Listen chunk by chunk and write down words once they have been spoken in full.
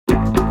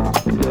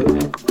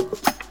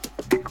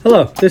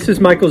Hello, this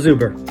is Michael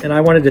Zuber, and I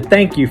wanted to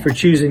thank you for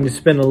choosing to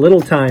spend a little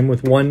time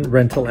with one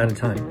rental at a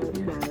time.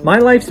 My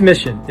life's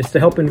mission is to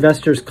help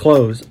investors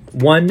close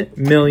 1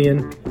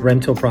 million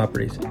rental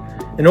properties.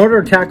 In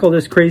order to tackle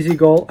this crazy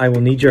goal, I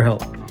will need your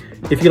help.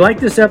 If you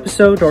like this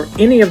episode or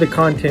any of the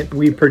content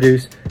we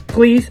produce,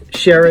 please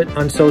share it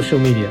on social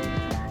media.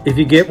 If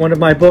you get one of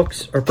my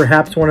books or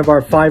perhaps one of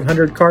our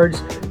 500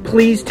 cards,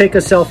 please take a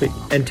selfie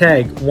and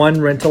tag one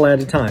rental at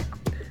a time.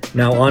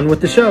 Now on with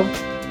the show.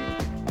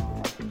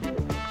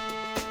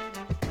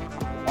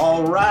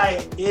 All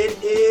right,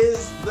 it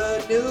is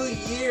the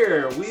new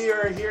year. We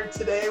are here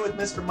today with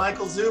Mr.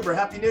 Michael Zuber.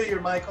 Happy New Year,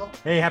 Michael.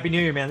 Hey, Happy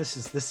New Year, man. This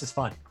is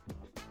fun.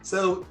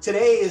 So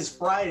today is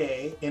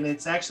Friday, and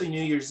it's actually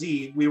New Year's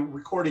Eve. We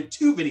recorded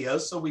two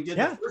videos. So we did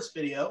the first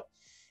video.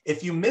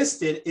 If you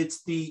missed it,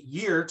 it's the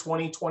year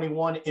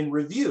 2021 in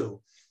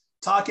review,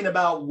 talking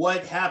about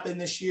what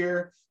happened this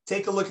year.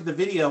 Take a look at the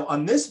video.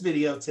 On this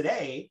video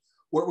today,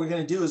 what we're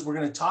going to do is we're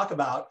going to talk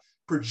about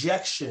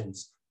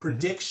projections,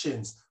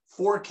 predictions,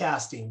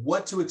 forecasting,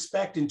 what to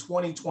expect in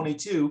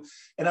 2022.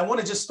 And I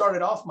want to just start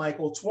it off,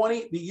 Michael.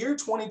 The year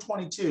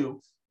 2022,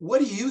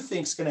 what do you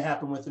think is going to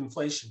happen with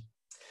inflation?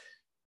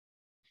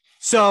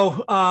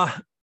 So I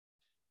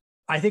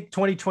think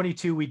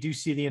 2022, we do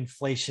see the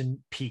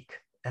inflation peak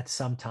at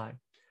some time.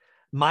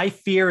 My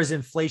fear is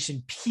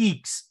inflation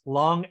peaks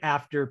long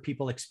after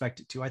people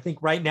expect it to. I think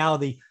right now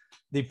the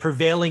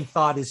prevailing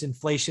thought is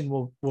inflation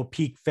will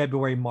peak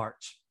February,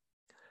 March.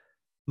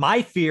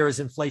 My fear is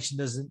inflation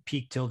doesn't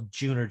peak till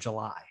June or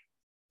July.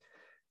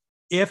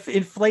 If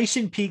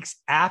inflation peaks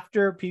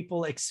after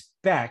people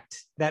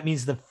expect, that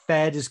means the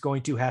Fed is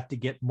going to have to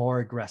get more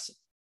aggressive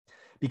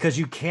because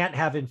you can't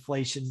have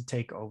inflation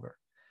take over.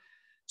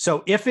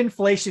 So if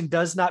inflation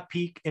does not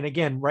peak, and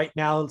again, right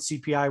now,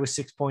 CPI was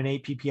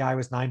 6.8, PPI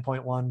was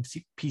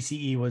 9.1,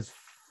 PCE was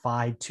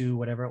 5.2,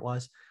 whatever it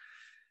was.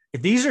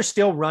 If these are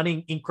still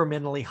running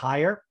incrementally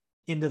higher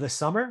into the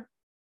summer,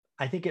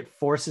 I think it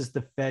forces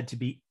the Fed to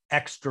be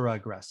extra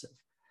aggressive.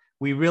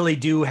 We really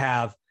do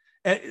have,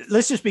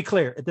 let's just be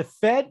clear. At the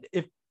Fed,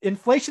 if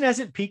inflation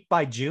hasn't peaked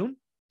by June,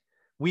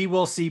 we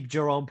will see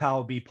Jerome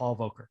Powell be Paul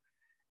Volcker,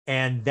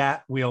 and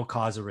that will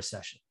cause a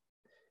recession.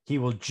 He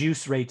will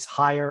juice rates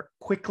higher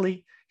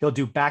quickly. He'll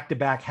do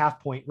back-to-back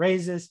half-point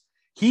raises.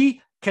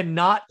 He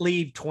cannot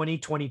leave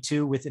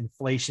 2022 with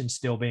inflation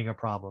still being a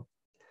problem.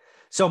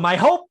 So my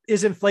hope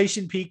is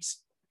inflation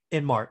peaks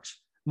in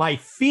March. My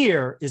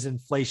fear is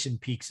inflation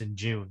peaks in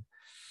June.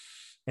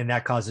 And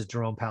that causes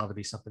Jerome Powell to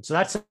be something. So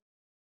that's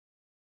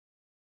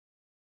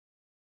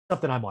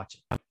something I'm watching.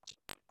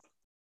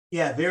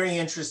 Yeah, very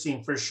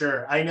interesting for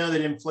sure. I know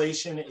that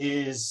inflation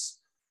is,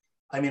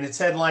 it's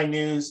headline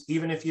news.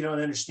 Even if you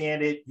don't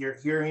understand it, you're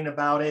hearing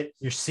about it.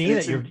 You're seeing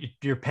it.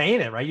 You're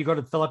paying it, right? You go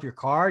to fill up your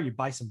car, you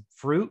buy some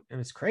fruit,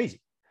 and it's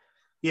crazy.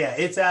 Yeah,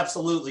 it's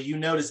absolutely. You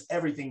notice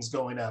everything's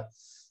going up.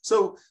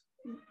 So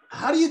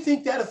how do you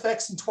think that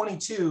affects in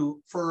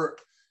 22 for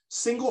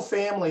single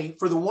family,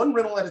 for the one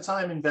rental at a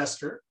time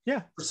investor,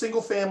 for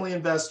single family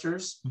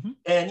investors,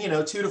 and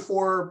 2 to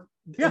 4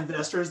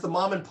 investors, the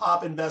mom and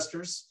pop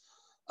investors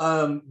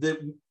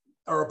that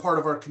are a part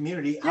of our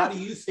community? How do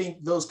you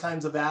think those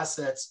kinds of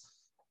assets,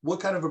 what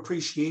kind of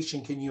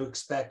appreciation can you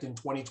expect in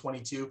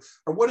 2022?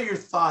 Or what are your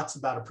thoughts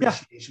about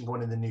appreciation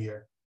going into the new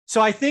year?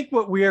 So I think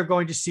what we are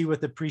going to see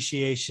with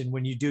appreciation,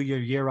 when you do your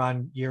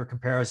year-on-year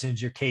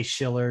comparisons, your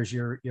Case-Shillers,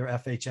 your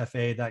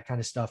FHFA, that kind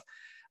of stuff,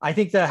 I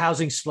think the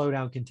housing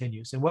slowdown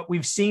continues. And what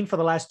we've seen for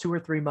the last 2 or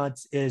 3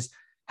 months is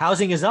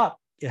housing is up.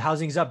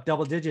 Housing's up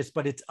double digits,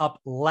 but it's up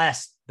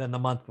less than the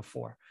month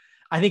before.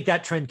 I think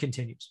that trend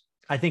continues.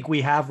 I think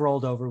we have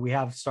rolled over. We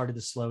have started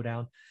to slow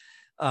down.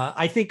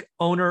 I think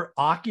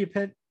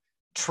owner-occupant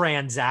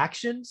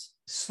transactions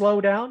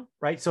slow down,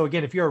 right? So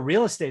again, if you're a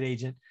real estate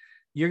agent,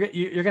 you're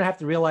going to have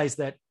to realize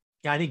that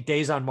I think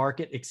days on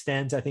market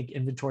extends. I think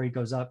inventory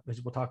goes up, which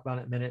we'll talk about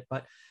in a minute.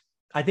 But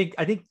I think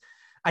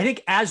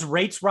as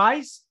rates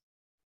rise,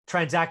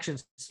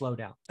 transactions slow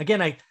down.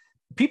 Again,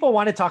 people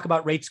want to talk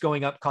about rates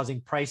going up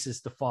causing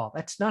prices to fall.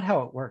 That's not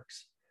how it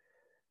works.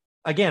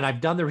 Again, I've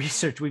done the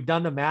research. We've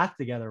done the math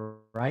together,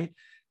 right?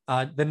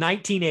 The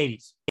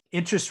 1980s,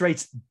 interest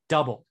rates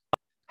doubled.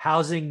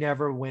 Housing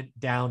never went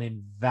down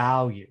in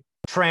value.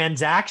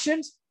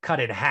 Transactions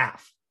cut in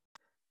half,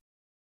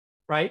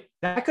 right?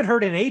 That could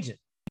hurt an agent.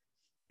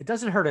 It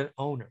doesn't hurt an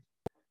owner.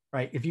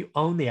 Right? If you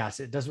own the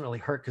asset, it doesn't really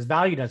hurt because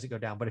value doesn't go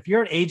down. But if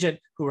you're an agent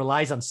who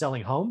relies on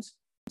selling homes,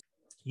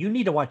 you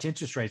need to watch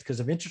interest rates,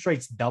 because if interest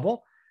rates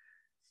double,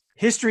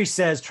 history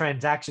says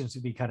transactions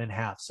would be cut in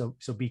half. So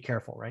be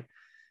careful, right?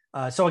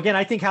 So again,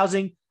 I think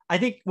housing,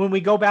 when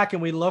we go back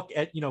and we look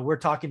at, we're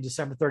talking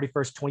December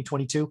 31st,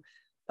 2022,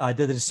 the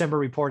December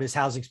report is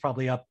housing's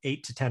probably up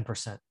 8 to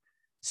 10%.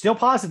 Still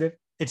positive.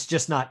 It's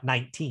just not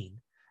 19.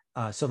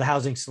 So the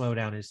housing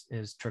slowdown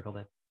is trickled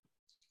in.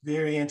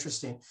 Very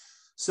interesting.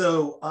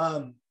 So,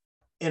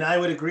 and I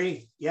would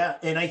agree. Yeah.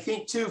 And I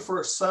think too,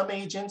 for some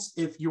agents,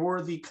 if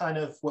you're the kind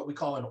of what we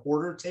call an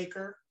order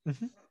taker,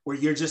 where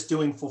you're just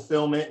doing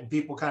fulfillment and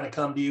people kind of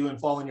come to you and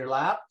fall in your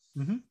lap,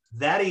 Mm-hmm.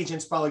 That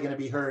agent's probably going to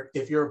be hurt.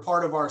 If you're a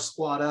part of our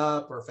Squad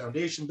Up or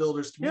Foundation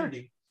Builders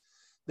community,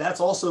 that's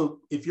also,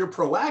 if you're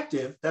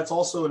proactive, that's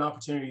also an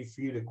opportunity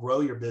for you to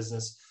grow your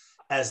business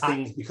as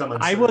things become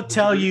uncertain. I will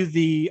tell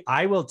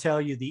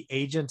you the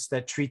agents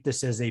that treat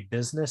this as a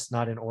business,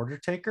 not an order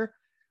taker,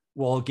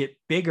 will get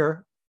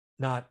bigger,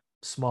 not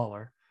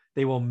smaller.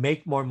 They will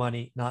make more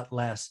money, not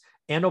less.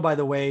 And oh, by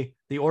the way,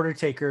 the order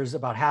takers,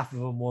 about half of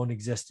them won't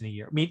exist in a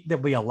year. I mean, they'll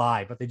be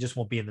alive, but they just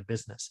won't be in the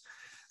business.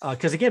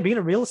 Because again, being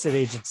a real estate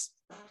agent,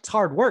 it's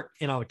hard work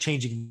in a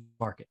changing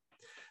market.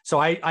 So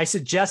I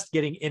suggest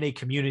getting in a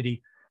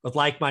community with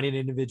like-minded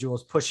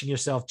individuals, pushing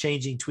yourself,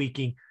 changing,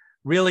 tweaking,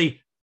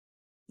 really,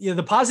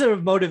 the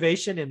positive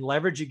motivation and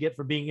leverage you get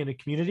from being in a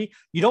community.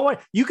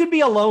 You can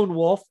be a lone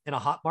wolf in a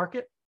hot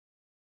market.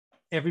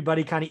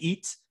 Everybody kind of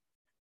eats,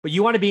 but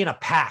you want to be in a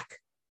pack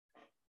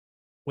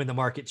when the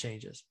market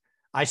changes.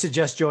 I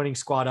suggest joining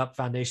Squad Up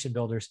Foundation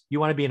Builders. You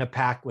want to be in a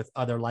pack with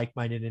other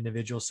like-minded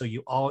individuals so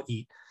you all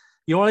eat.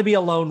 You don't want to be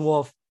a lone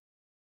wolf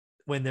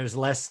when there's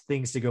less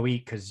things to go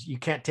eat because you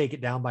can't take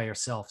it down by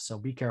yourself. So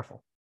be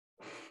careful.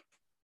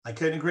 I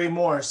couldn't agree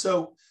more.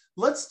 So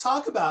let's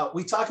talk about,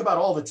 we talk about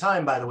all the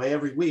time, by the way,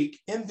 every week,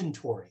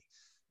 inventory.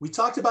 We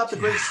talked about the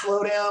great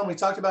slowdown. We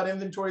talked about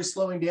inventory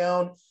slowing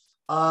down.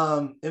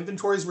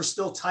 Inventories were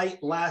still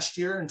tight last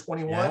year in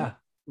 21. Yeah.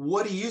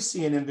 What do you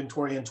see in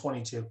inventory in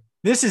 22?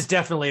 This is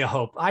definitely a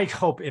hope. I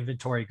hope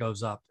inventory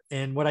goes up.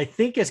 And what I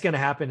think is going to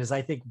happen is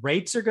I think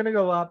rates are going to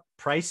go up.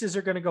 Prices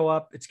are going to go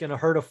up. It's going to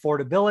hurt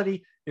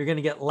affordability. You're going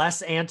to get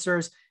less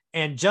answers.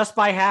 And just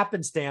by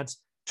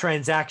happenstance,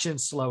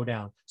 transactions slow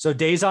down. So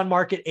days on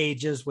market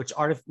ages, which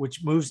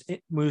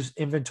moves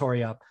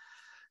inventory up.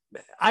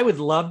 I would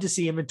love to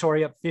see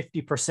inventory up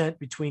 50%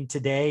 between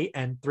today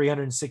and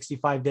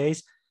 365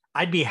 days.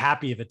 I'd be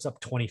happy if it's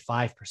up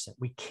 25%.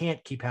 We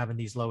can't keep having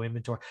these low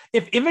inventory.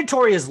 If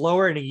inventory is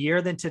lower in a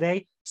year than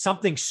today,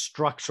 something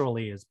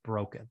structurally is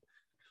broken.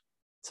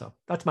 So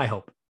that's my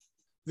hope.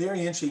 Very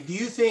interesting. Do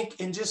you think,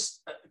 and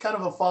just kind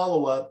of a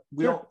follow-up,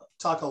 we don't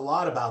talk a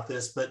lot about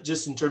this, but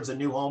just in terms of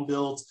new home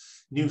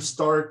builds, new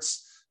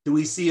starts, do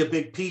we see a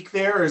big peak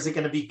there, or is it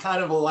going to be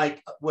kind of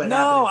like what happened?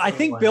 No, I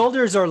think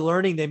builders are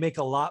learning they make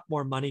a lot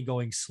more money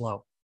going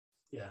slow.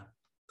 Yeah.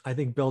 I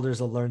think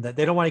builders will learn that.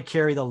 They don't want to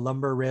carry the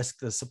lumber risk,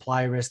 the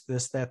supply risk,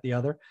 this, that, the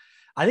other.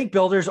 I think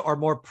builders are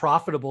more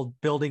profitable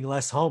building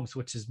less homes,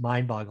 which is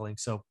mind-boggling.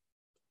 So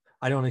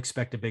I don't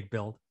expect a big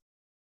build.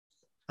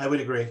 I would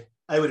agree,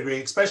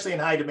 especially in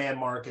high demand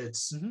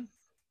markets. Mm-hmm.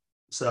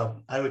 So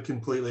I would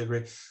completely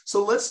agree.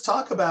 So let's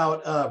talk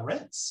about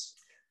rents.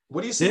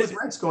 What do you see with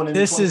rents going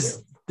into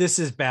 22? This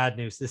is bad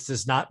news. This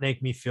does not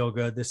make me feel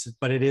good.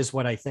 But it is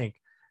what I think.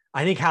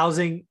 I think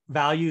housing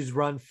values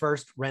run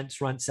first, rents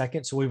run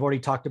second. So we've already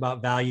talked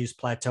about values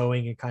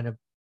plateauing and kind of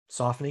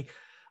softening.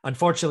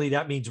 Unfortunately,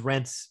 that means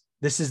rents.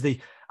 I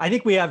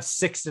think we have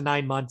 6 to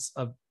 9 months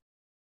of,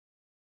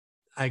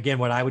 again,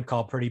 what I would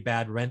call pretty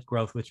bad rent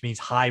growth, which means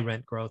high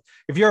rent growth.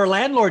 If you're a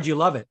landlord, you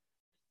love it.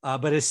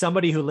 But as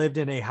somebody who lived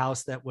in a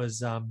house that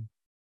was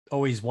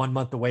always 1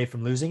 month away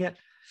from losing it,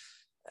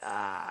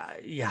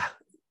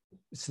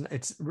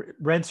 it's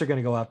rents are going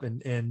to go up,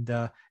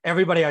 and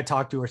everybody I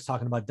talk to is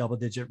talking about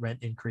double-digit rent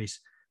increase.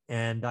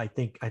 And I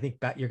think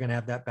you're going to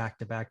have that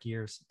back-to-back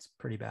years. It's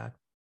pretty bad.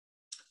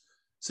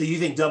 So you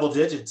think double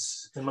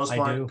digits in most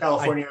parts,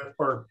 California,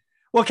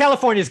 Well,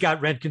 California's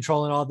got rent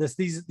control and all this.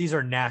 These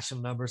are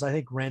national numbers. I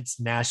think rents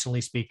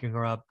nationally speaking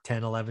are up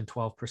 10, 11,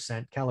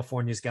 12%.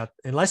 California's got,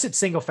 unless it's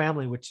single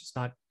family, which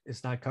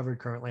it's not covered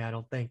currently, I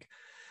don't think.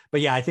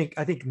 But yeah, I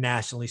think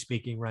nationally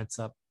speaking, rents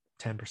up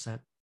 10%,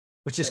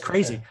 which is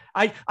crazy.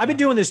 I've been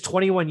doing this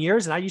 21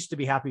 years and I used to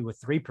be happy with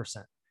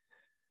 3%.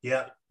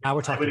 Yeah. Now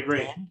we're talking. I would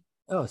agree. 10?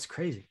 Oh, it's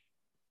crazy.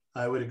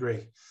 I would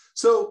agree.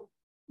 So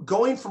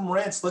going from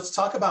rents, let's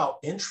talk about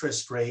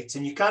interest rates.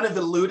 And you kind of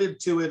alluded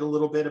to it a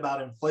little bit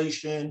about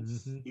inflation.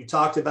 Mm-hmm. You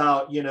talked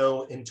about,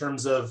 in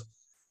terms of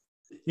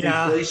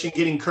inflation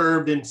getting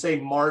curbed in, say,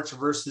 March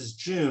versus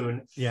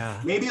June.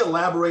 Yeah. Maybe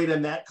elaborate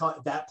on that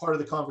part of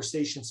the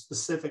conversation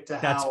specific to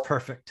That's how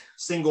perfect.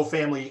 Single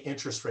family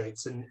interest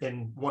rates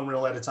and one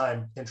real at a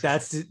time.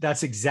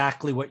 That's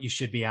exactly what you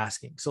should be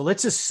asking. So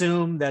let's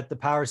assume that the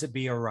powers that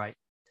be are right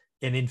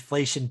and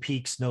inflation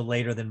peaks no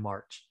later than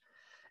March.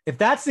 If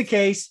that's the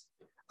case,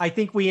 I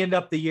think we end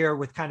up the year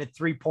with kind of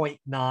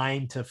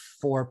 3.9 to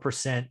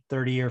 4%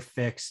 30-year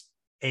fixed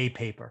A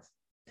paper.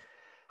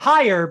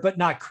 Higher, but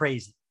not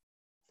crazy.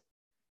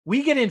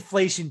 We get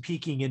inflation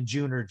peaking in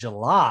June or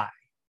July.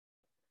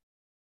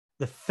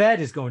 The Fed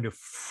is going to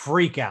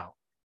freak out.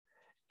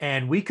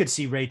 And we could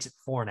see rates at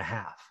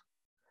 4.5.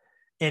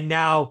 And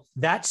now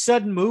that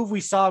sudden move,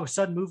 we saw a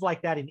sudden move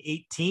like that in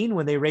 18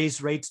 when they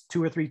raised rates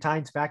 2 or 3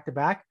 times back to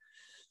back.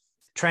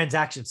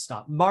 Transactions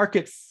stopped.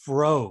 Market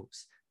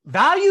froze.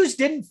 Values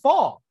didn't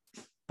fall,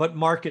 but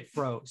market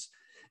froze.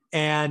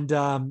 And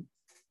that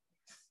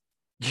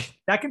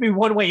can be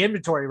one way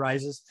inventory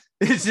rises.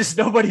 It's just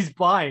nobody's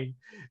buying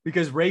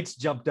because rates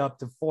jumped up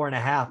to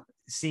 4.5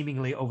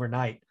 seemingly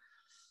overnight.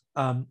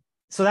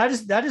 So that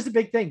is the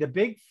big thing. The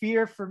big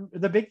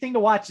thing to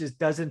watch is,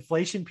 does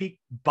inflation peak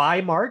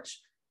by March,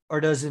 or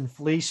does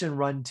inflation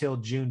run till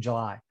June,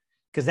 July?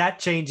 Because that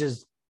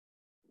changes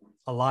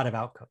a lot of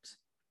outcomes.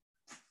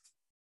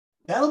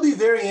 That'll be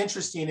very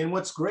interesting. And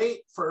what's great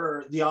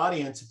for the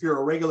audience, if you're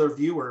a regular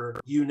viewer,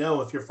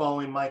 if you're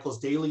following Michael's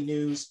daily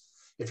news,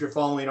 if you're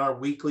following our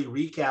weekly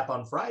recap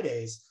on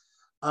Fridays,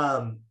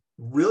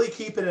 really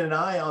keeping an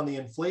eye on the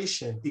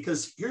inflation,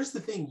 because here's the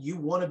thing: you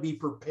want to be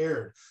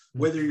prepared,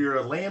 whether you're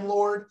a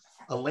landlord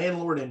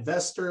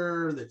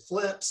investor that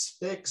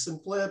fix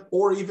and flip,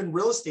 or even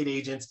real estate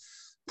agents.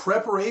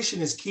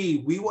 Preparation is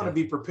key. We want to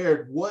be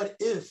prepared. What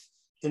if,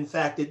 in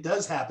fact, it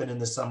does happen in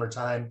the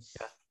summertime?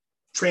 Yeah.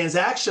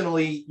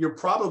 Transactionally, you're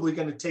probably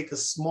going to take a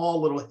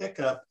small little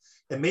hiccup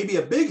and maybe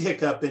a big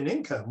hiccup in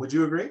income. Would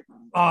you agree?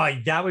 Oh,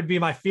 that would be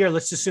my fear.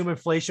 Let's assume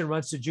inflation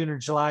runs to June or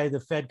July.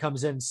 The Fed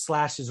comes in,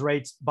 slashes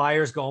rates.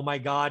 Buyers go, oh my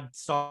God,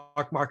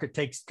 stock market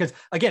takes. Because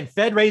again,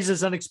 Fed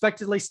raises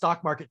unexpectedly,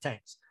 stock market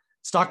tanks.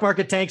 Stock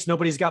market tanks.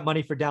 Nobody's got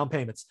money for down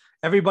payments.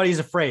 Everybody's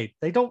afraid.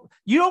 You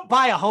don't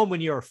buy a home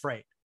when you're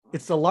afraid.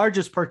 It's the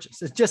largest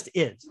purchase. It just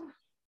is.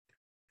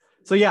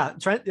 So yeah,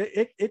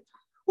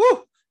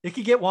 it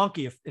could get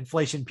wonky if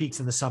inflation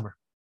peaks in the summer.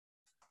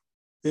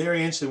 Very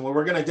interesting. Well,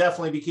 we're going to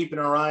definitely be keeping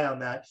our eye on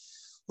that.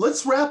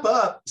 Let's wrap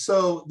up.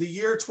 So the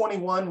year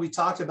 21, we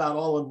talked about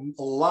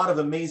a lot of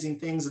amazing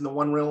things in the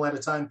One Rental at a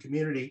Time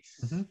community.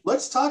 Mm-hmm.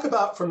 Let's talk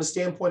about, from a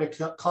standpoint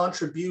of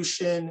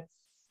contribution,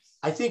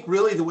 I think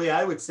really the way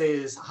I would say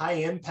is high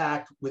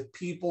impact with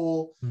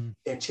people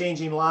and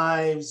changing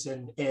lives.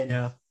 And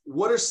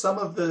what are some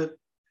of the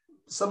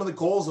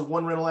goals of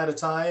One Rental at a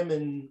Time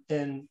and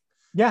with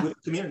the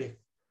community?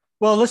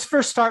 Well, let's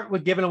first start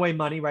with giving away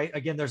money, right?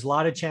 Again, there's a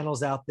lot of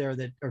channels out there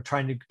that are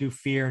trying to do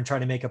fear and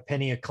trying to make a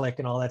penny a click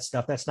and all that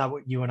stuff. That's not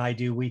what you and I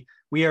do. We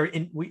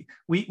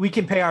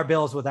can pay our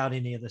bills without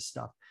any of this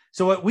stuff.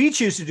 So what we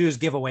choose to do is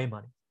give away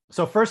money.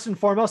 So first and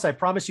foremost, I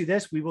promise you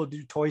this: we will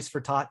do Toys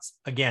for Tots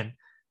again,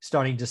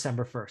 starting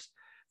December 1st.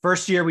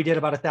 First year we did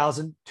about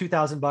 $1,000,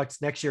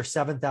 $2,000. Next year,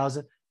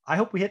 7,000. I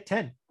hope we hit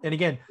 10. And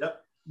again,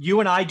 you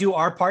and I do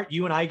our part.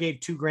 You and I gave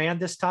 $2,000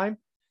 this time,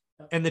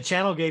 and the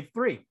channel gave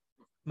 $3,000.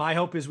 My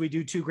hope is we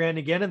do $2,000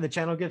 again, and the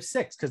channel gives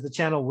 $6,000, because the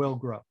channel will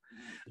grow.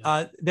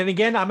 Then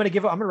again, I'm going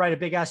to write a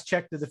big ass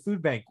check to the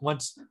food bank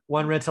once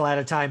One Rental at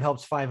a Time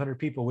helps 500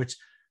 people, which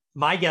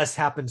my guess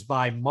happens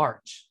by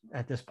March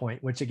at this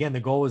point, which again, the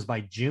goal was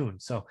by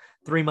June. So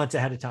 3 months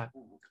ahead of time.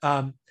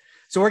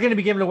 So we're going to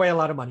be giving away a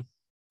lot of money.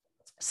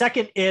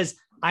 Second is,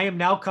 I am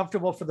now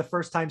comfortable for the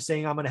first time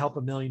saying I'm going to help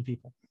 1 million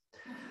people.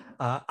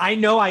 I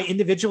know I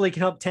individually can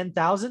help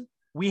 10,000.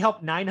 We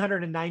help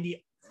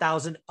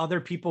 990,000 other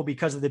people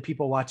because of the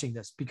people watching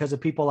this, because of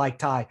people like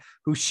Ty,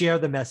 who share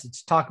the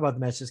message, talk about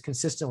the message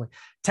consistently,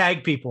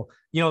 tag people.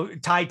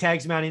 Ty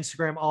tags me on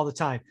Instagram all the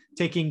time,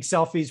 taking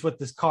selfies with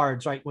his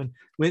cards, right?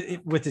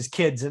 With his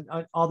kids and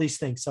all these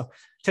things. So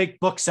take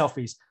book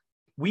selfies.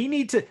 We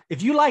need to,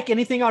 if you like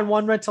anything on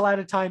One Rental at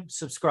a Time,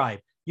 subscribe.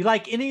 You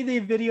like any of the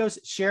videos,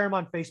 share them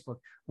on Facebook.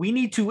 We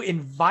need to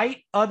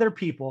invite other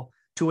people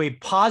to a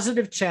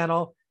positive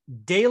channel,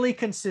 daily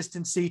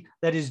consistency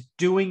that is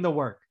doing the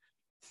work.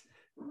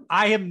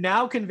 I am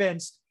now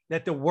convinced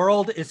that the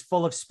world is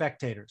full of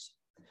spectators.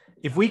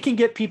 If we can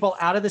get people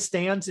out of the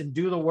stands and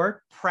do the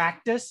work,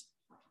 practice,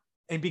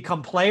 and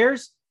become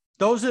players,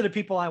 those are the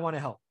people I want to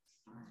help.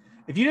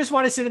 If you just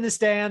want to sit in the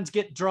stands,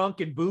 get drunk,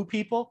 and boo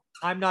people,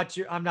 I'm not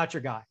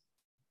your guy.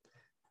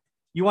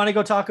 You want to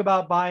go talk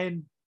about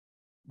buying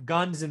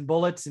guns and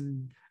bullets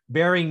and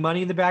burying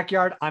money in the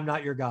backyard, I'm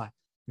not your guy.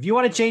 If you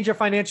want to change your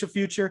financial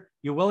future,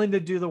 you're willing to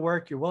do the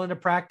work, you're willing to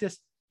practice,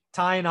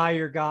 Ty and I are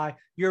your guy.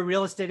 You're a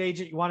real estate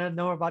agent, you want to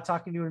know about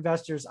talking to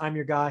investors, I'm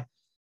your guy.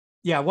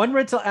 Yeah, One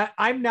Rental.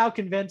 I'm now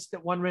convinced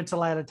that One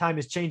Rental at a Time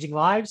is changing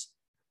lives.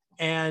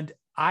 And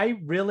I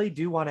really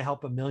do want to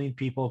help 1 million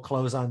people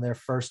close on their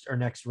first or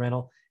next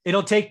rental.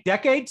 It'll take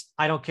decades.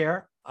 I don't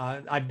care.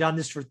 I've done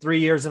this for 3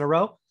 years in a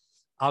row.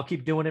 I'll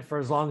keep doing it for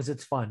as long as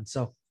it's fun.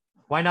 So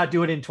why not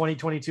do it in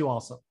 2022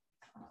 also?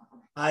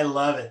 I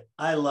love it.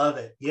 I love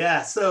it.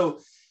 Yeah. So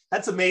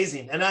that's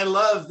amazing. And I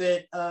love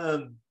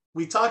that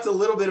we talked a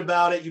little bit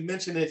about it. You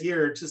mentioned it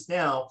here just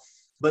now,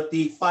 but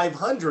the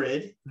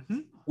 500,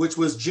 which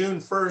was June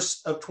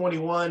 1st of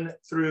 21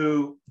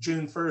 through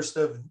June 1st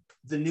of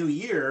the new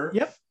year.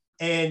 Yep.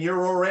 And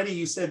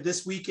you said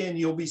this weekend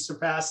you'll be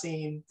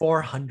surpassing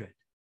 400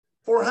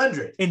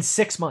 in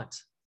 6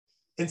 months.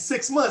 In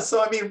 6 months.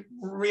 So, I mean,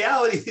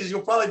 reality is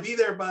you'll probably be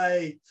there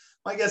by,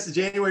 my guess is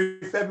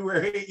January,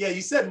 February. Yeah,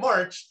 you said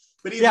March,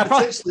 but even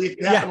potentially it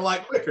can happen a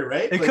lot quicker,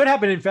 right? It could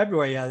happen in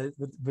February. Yeah,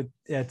 but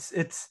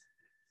it's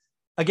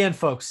again,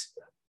 folks,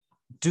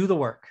 do the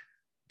work.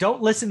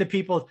 Don't listen to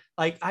people.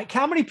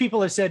 How many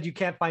people have said you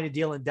can't find a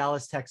deal in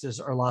Dallas, Texas,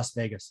 or Las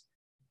Vegas?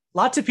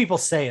 Lots of people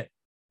say it.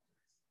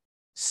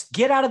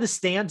 Get out of the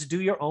stands, do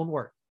your own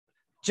work.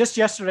 Just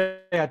yesterday,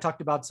 I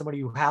talked about somebody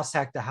who house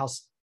hacked a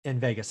house in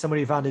Vegas.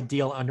 Somebody who found a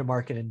deal under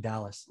market in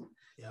Dallas.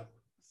 Yep.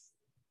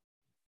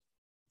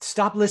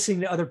 Stop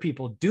listening to other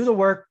people. Do the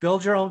work,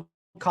 build your own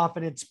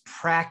confidence,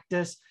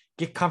 practice,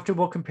 get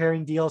comfortable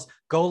comparing deals,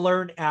 go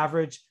learn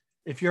average.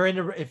 If you're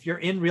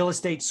in real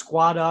estate,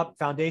 squat up,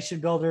 foundation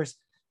builders,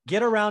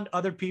 get around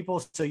other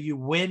people so you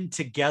win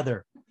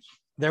together.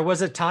 There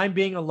was a time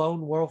being a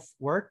lone wolf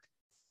worked,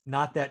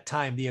 not that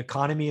time. The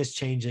economy is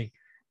changing.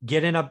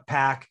 Get in a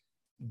pack,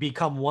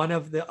 become one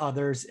of the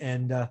others,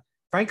 and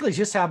frankly,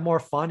 just have more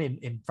fun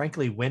and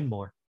frankly, win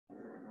more.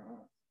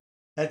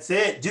 That's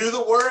it. Do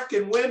the work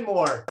and win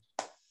more.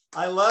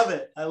 I love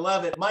it. I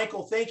love it.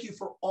 Michael, thank you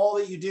for all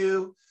that you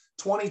do.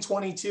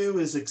 2022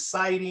 is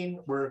exciting.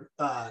 We're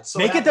so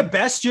make it the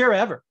best year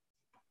ever.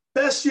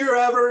 Best year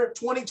ever,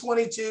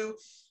 2022.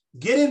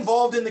 Get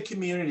involved in the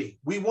community.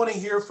 We want to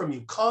hear from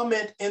you.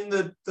 Comment in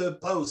the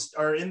post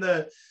or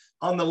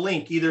on the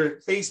link,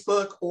 either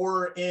Facebook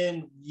or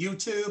in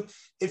YouTube.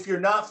 If you're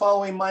not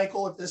following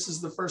Michael, if this is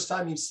the first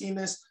time you've seen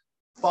this,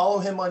 follow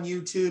him on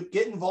YouTube.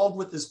 Get involved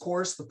with this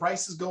course. The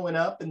price is going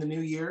up in the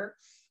new year.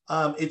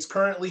 It's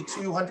currently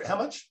 $200. How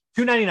much?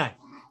 $299.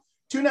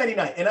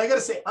 $299. And I got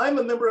to say, I'm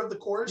a member of the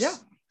course. Yeah.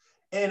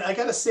 And I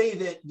got to say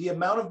that the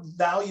amount of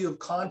value of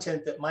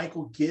content that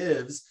Michael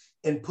gives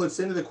and puts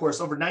into the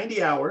course, over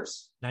 90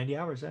 hours. 90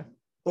 hours, yeah.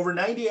 Over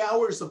 90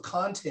 hours of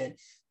content.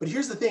 But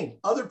here's the thing.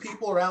 Other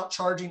people are out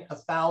charging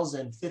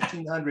 $1,000,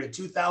 $1,500,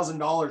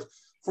 $2,000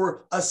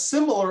 for a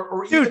similar,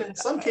 or even in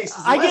some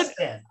cases, less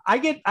than. I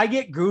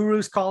get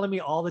gurus calling me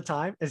all the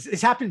time.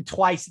 It's happened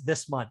twice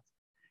this month.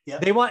 Yeah.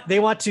 They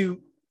want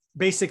to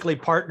basically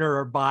partner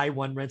or buy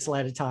one rental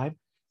at a time.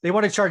 They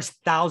want to charge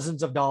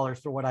thousands of dollars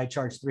for what I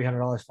charge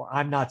 $300 for.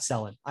 I'm not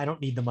selling. I don't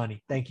need the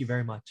money. Thank you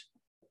very much.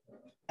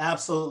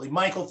 Absolutely.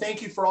 Michael,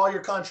 thank you for all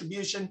your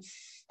contribution.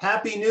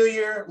 Happy New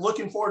Year.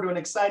 Looking forward to an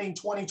exciting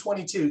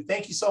 2022.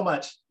 Thank you so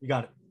much. You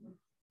got it.